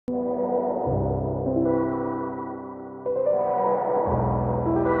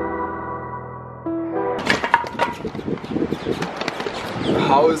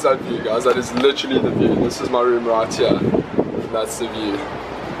How is that view, guys? That is literally the view. This is my room right here. And that's the view.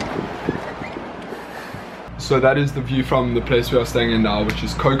 So that is the view from the place we are staying in now, which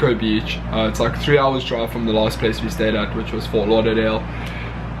is Cocoa Beach. It's like 3 hours drive from the last place we stayed at, which was Fort Lauderdale.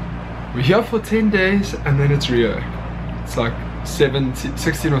 We're here for 10 days and then it's Rio. It's like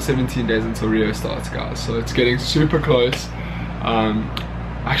 16 or 17 days until Rio starts, guys. So it's getting super close. I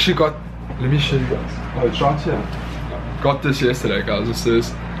actually got, let me show you guys. Oh, it's right here. Got this yesterday, guys. This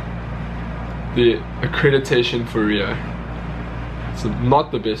is the accreditation for Rio. It's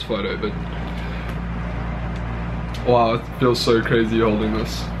not the best photo, but wow, it feels so crazy holding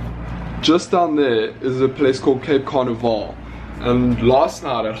this. Just down there is a place called Cape Carnival, and last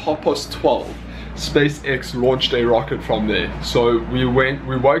night at 12:30 SpaceX launched a rocket from there. So we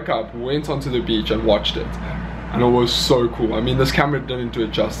woke up, went onto the beach and watched it, and it was so cool. I mean, this camera didn't do it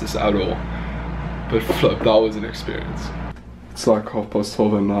justice at all, but flip, that was an experience. It's like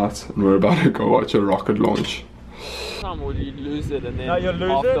 12:30 at night and we're about to go watch a rocket launch. Or you lose it and then no, you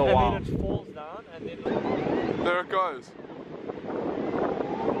lose it and then it falls down and then there it goes.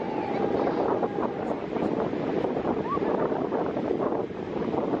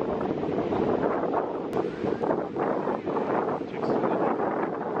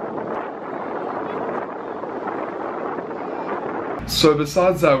 So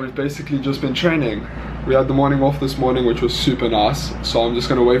besides that, we've basically just been training. We had the morning off this morning, which was super nice. So I'm just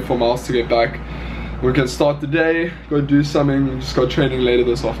gonna wait for Miles to get back. We can start the day, go do something, and just go training later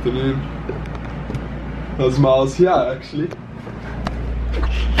this afternoon. There's Miles here, actually.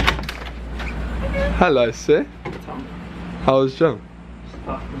 Hello, sir. How was gym?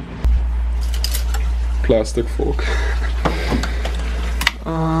 Plastic fork.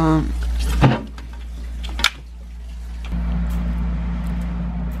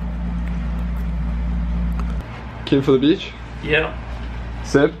 Keen for the beach? yeah.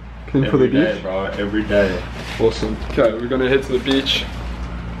 Seb? Keen for the beach? Every day, bro. Every day. Awesome. Okay, we're gonna head to the beach.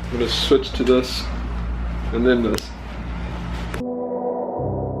 I'm gonna switch to this and then this.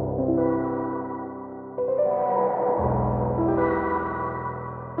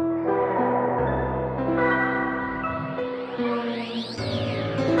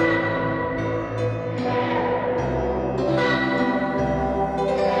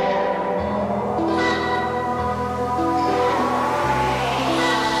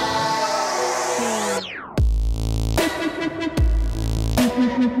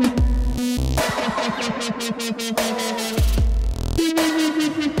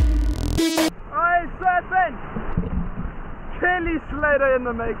 Kelly Slater in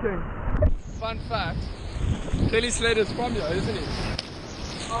the making. Fun fact, Kelly Slater's from here, isn't he?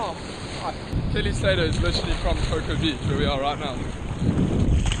 Oh, hi. Kelly Slater is literally from Cocoa Beach, where we are right now.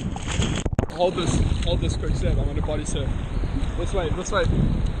 Hold this quick, Seb. I'm gonna body surf. This way.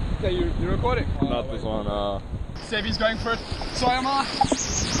 Okay, you're recording? Oh, Not this one, Seb, he's going for it. So am I.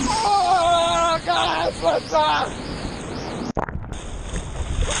 Oh, guys, what's up?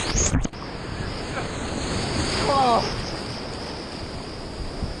 Oh.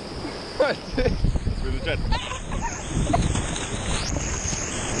 With the jet.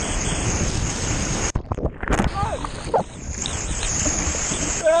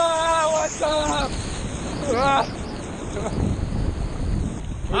 What's up?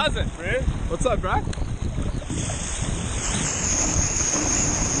 How's it, bro? What's up, bro?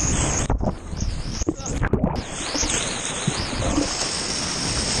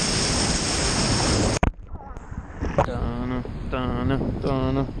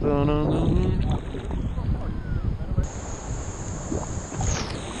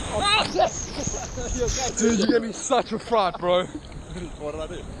 Dude, you gave me such a fright, bro. What did I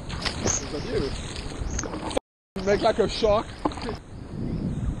do? Was that you? Make like a shark.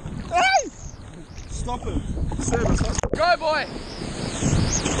 Hey! Stop it. Go, boy!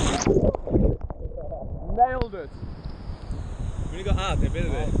 Nailed it. When you go hard, they're better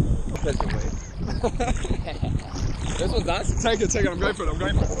there. This one's nice. Take it. I'm going for it.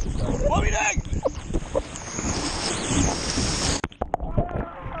 What are we doing?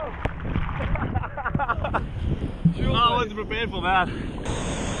 I wasn't prepared for that.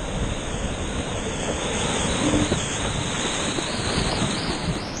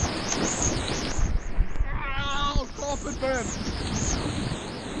 Ow, carpet burn.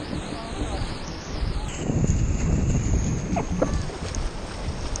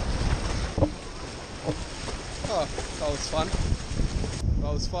 Oh, that was fun.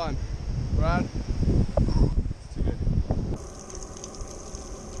 That was fun. Brad? It's too good.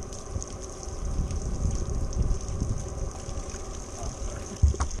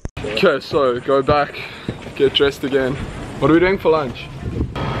 Okay, so go back, get dressed again. What are we doing for lunch?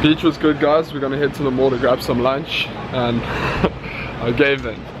 Beach was good, guys. We're gonna head to the mall to grab some lunch, and I gave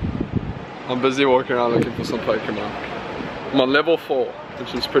in. I'm busy walking around looking for some Pokemon. I'm on level 4,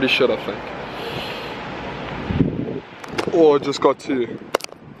 which is pretty shit, I think. Oh, I just got 2.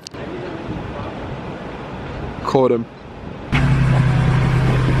 Caught him.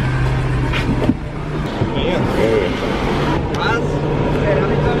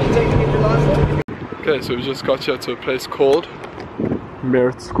 Okay, so we just got here to a place called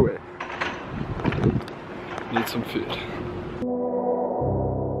Merit Square. Need some food.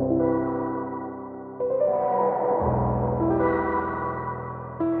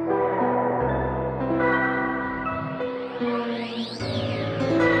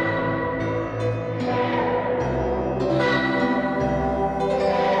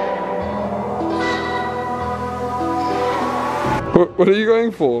 What are you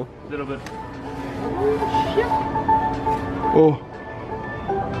going for? A little bit. Oh.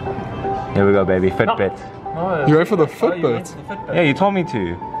 Here we go, baby. Fitbit. No. You went for the Oh, you went Fitbit? for the Fitbit. Yeah, you told me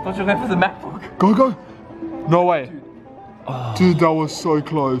to. Thought you were going for the MacBook. Go, go. No way. Dude, that was so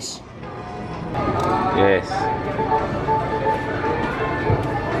close. Yes.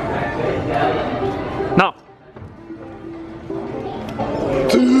 No.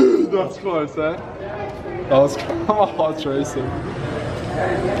 Dude, that's close, eh? That was my heart's racing.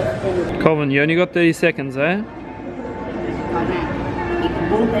 Calvin, you only got 30 seconds, eh?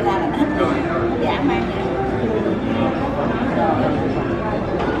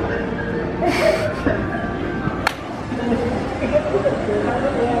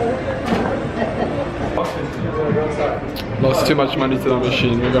 Lost too much money to the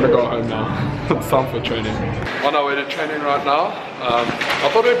machine. We're gonna go home now. It's time for training. On our way to training right now. I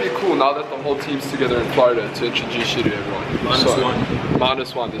thought it'd be cool now that the whole team's together in Florida to introduce you to everyone.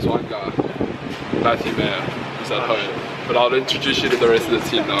 Minus one. There's one guy, Matthew Mayer, who's at home. But I'll introduce you to the rest of the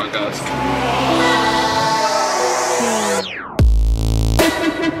team now, guys.